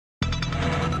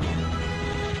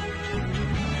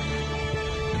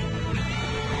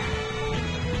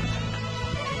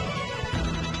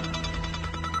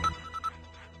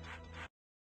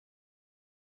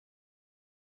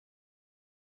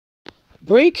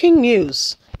Breaking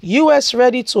news: US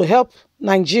ready to help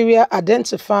Nigeria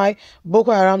identify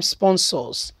Boko Haram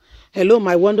sponsors. Hello,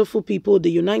 my wonderful people. The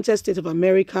United States of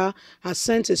America has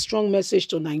sent a strong message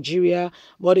to Nigeria,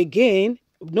 but again,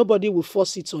 nobody will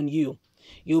force it on you.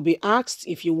 You'll be asked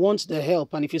if you want the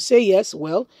help, and if you say yes,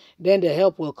 well, then the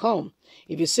help will come.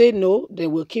 If you say no, they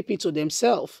will keep it to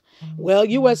themselves. Well,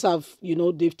 US have,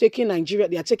 they've taken Nigeria,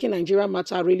 they are taking Nigeria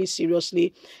matter really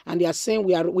seriously, and they are saying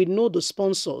we know the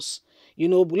sponsors.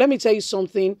 But let me tell you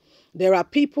something. There are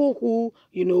people who,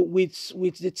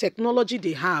 with the technology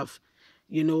they have,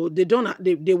 they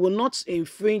will not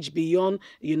infringe beyond,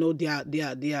 they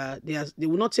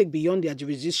will not take beyond their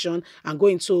jurisdiction and go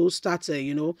into start,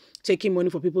 taking money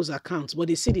for people's accounts. But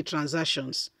they see the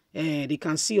transactions, they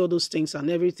can see all those things and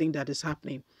everything that is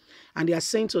happening. And they are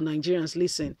saying to Nigerians,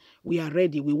 listen, we are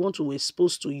ready. We want to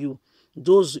expose to you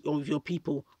those of your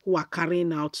people who are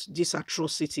carrying out these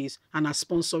atrocities and are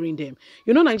sponsoring them.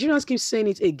 Nigerians keep saying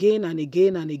it again and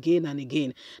again and again and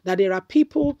again, that there are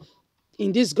people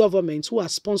in this government who are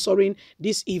sponsoring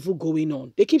this evil going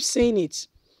on. They keep saying it.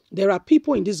 There are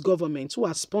people in this government who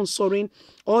are sponsoring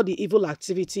all the evil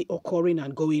activity occurring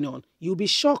and going on. You'll be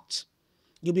shocked.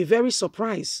 You'll be very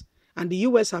surprised. And the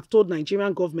US have told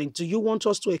Nigerian government, do you want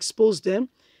us to expose them?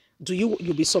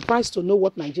 You'll be surprised to know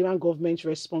what Nigerian government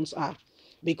response are.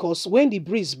 Because when the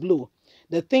breeze blow,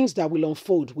 the things that will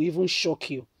unfold will even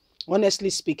shock you. Honestly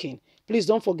speaking, please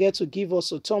don't forget to give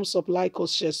us a thumbs up, like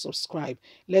us, share, subscribe.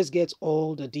 Let's get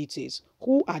all the details.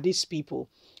 Who are these people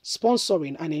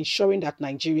sponsoring and ensuring that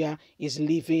Nigeria is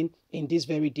living in this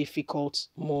very difficult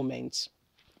moment?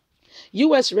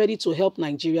 US ready to help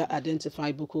Nigeria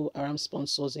identify Boko Haram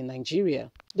sponsors in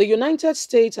Nigeria. The United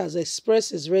States has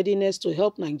expressed its readiness to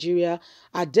help Nigeria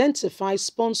identify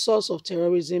sponsors of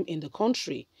terrorism in the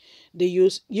country.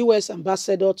 The U.S.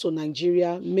 ambassador to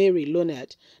Nigeria, Mary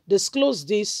Leonard, disclosed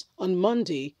this on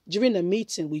Monday during a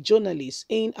meeting with journalists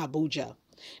in Abuja.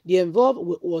 The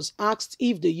envoy was asked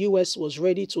if the U.S. was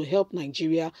ready to help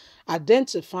Nigeria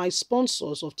identify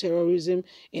sponsors of terrorism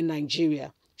in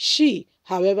Nigeria. She,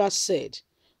 however, said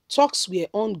talks were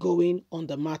ongoing on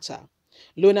the matter.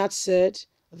 Leonard said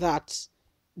that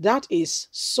is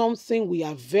something we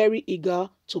are very eager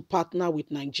to partner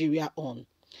with Nigeria on.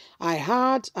 I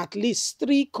had at least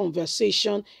 3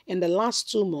 conversations in the last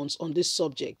 2 months on this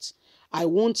subject. I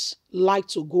won't like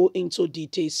to go into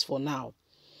details for now.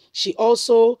 She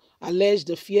also alleged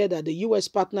the fear that the U.S.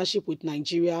 partnership with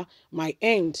Nigeria might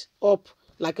end up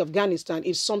like Afghanistan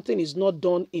if something is not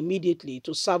done immediately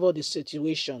to salvage the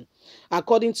situation.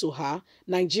 According to her,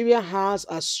 Nigeria has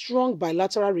a strong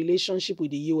bilateral relationship with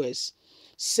the U.S.,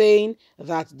 saying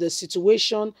that the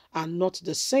situation are not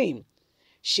the same.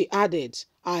 She added,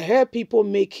 I heard people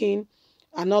making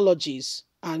analogies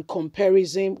and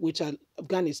comparison with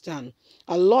Afghanistan.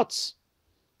 A lot,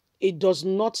 it does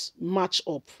not match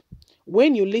up.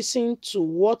 When you listen to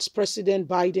what President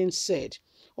Biden said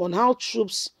on how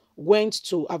troops went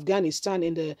to Afghanistan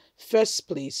in the first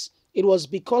place, it was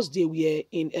because they were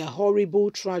in a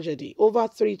horrible tragedy. Over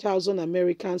 3,000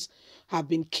 Americans have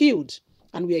been killed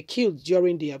and were killed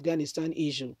during the Afghanistan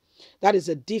issue. That is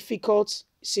a difficult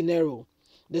scenario.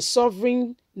 The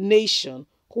sovereign nation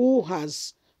who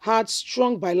has had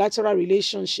strong bilateral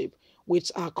relationship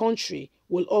with our country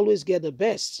will always get the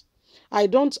best. I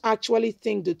don't actually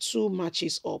think the two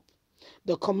matches up.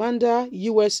 The commander,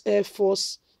 U.S. Air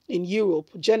Force in Europe,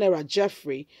 General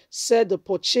Jeffrey, said the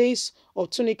purchase of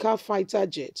Tunica fighter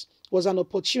jets was an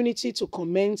opportunity to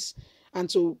commence and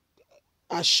to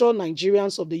assure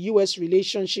Nigerians of the U.S.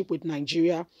 relationship with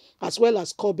Nigeria, as well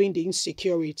as curbing the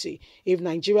insecurity if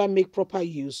Nigeria make proper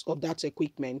use of that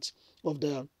equipment of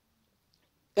the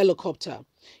helicopter.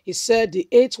 He said the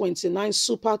A29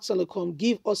 Super Telecom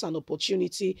give us an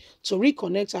opportunity to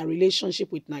reconnect our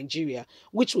relationship with Nigeria,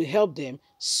 which will help them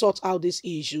sort out this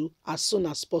issue as soon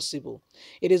as possible.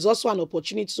 It is also an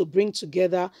opportunity to bring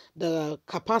together the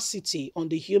capacity on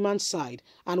the human side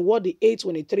and what the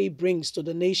A23 brings to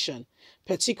the nation,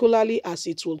 particularly as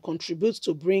it will contribute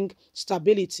to bring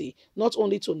stability not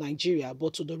only to Nigeria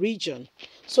but to the region.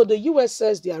 So the US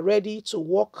says they are ready to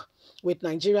work with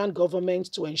Nigerian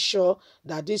government to ensure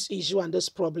that this issue and this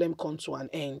problem come to an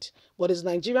end. But is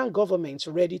Nigerian government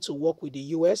ready to work with the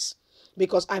US?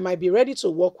 Because I might be ready to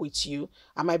work with you.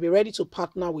 I might be ready to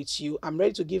partner with you. I'm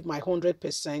ready to give my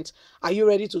 100%. Are you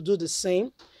ready to do the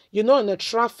same? In the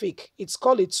traffic, it's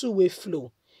called a two-way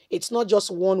flow. It's not just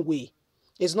one way.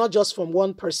 It's not just from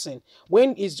one person.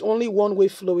 When it's only one way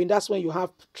flowing, that's when you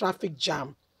have traffic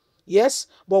jam. Yes,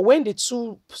 but when the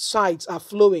two sides are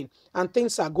flowing and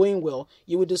things are going well,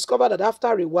 you will discover that after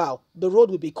a while, the road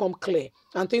will become clear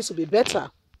and things will be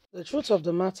better. The truth of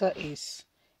the matter is,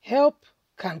 help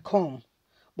can come,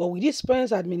 but will this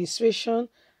present administration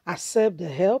accept the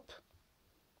help?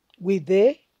 Will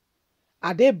they?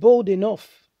 Are they bold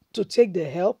enough to take the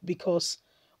help? Because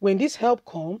when this help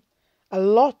come, a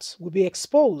lot will be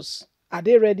exposed. Are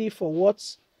they ready for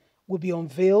what will be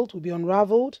unveiled, will be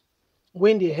unraveled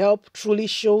when the help truly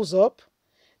shows up?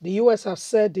 The US have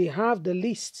said they have the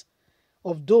list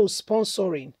of those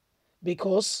sponsoring,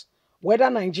 because whether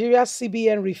Nigeria's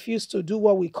CBN refused to do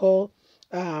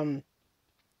um,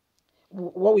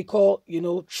 through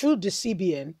the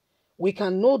CBN, we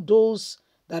can know those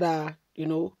that are,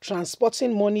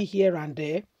 transporting money here and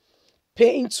there,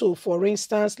 paying to, for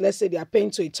instance, let's say they are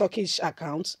paying to a Turkish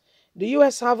account. The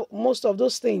US have most of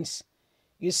those things.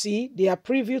 You see, they are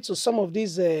privy to some of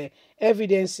these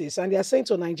evidences, and they are saying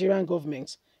to Nigerian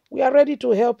government, we are ready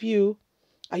to help you.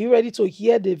 Are you ready to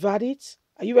hear the verdict?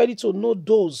 Are you ready to know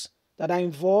those that are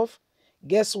involved?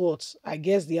 Guess what? I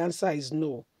guess the answer is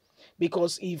no.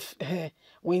 Because if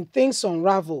when things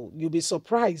unravel, you'll be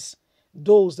surprised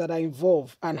those that are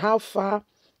involved and how far,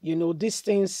 these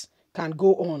things can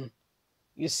go on.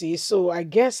 You see, so I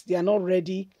guess they are not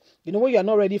ready. When you are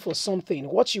not ready for something,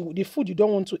 the food you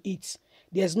don't want to eat,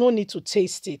 there's no need to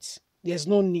taste it. There's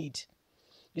no need.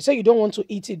 You say you don't want to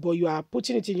eat it, but you are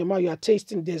putting it in your mouth, you are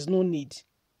tasting, there's no need.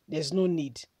 There's no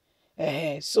need.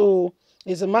 So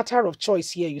it's a matter of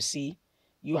choice here, you see.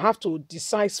 You have to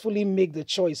decisively make the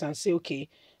choice and say, okay,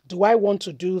 do I want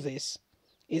to do this?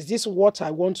 Is this what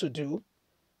I want to do?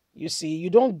 You see, you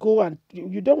don't go and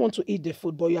you don't want to eat the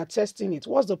food, but you are testing it.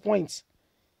 What's the point?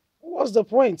 What's the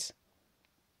point?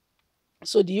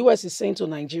 So the US is saying to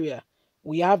Nigeria,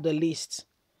 we have the list.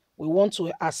 We want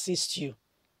to assist you.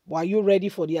 But are you ready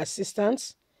for the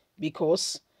assistance?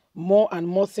 Because more and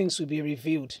more things will be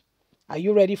revealed. Are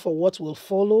you ready for what will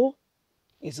follow?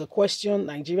 Is a question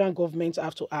Nigerian government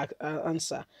have to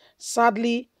answer.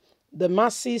 Sadly, the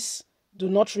masses do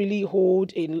not really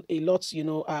hold a lot,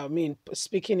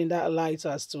 speaking in that light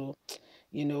as to,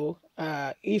 even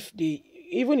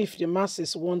if the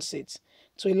masses wants it,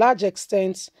 to a large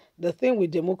extent, the thing with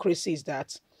democracy is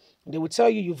that they will tell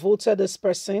you voted this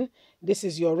person, this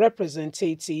is your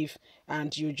representative,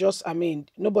 and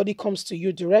nobody comes to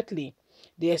you directly.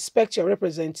 They expect your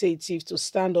representative to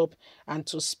stand up and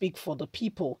to speak for the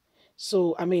people.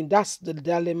 So, that's the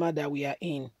dilemma that we are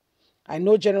in. I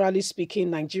know, generally speaking,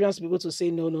 Nigerians be able to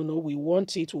say, no, no, no, we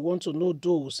want it. We want to know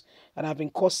those that have been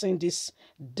causing this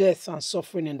death and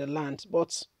suffering in the land.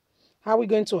 But how are we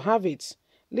going to have it?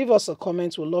 Leave us a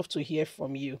comment. We'd love to hear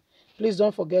from you. Please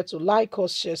don't forget to like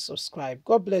us, share, subscribe.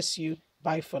 God bless you.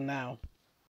 Bye for now.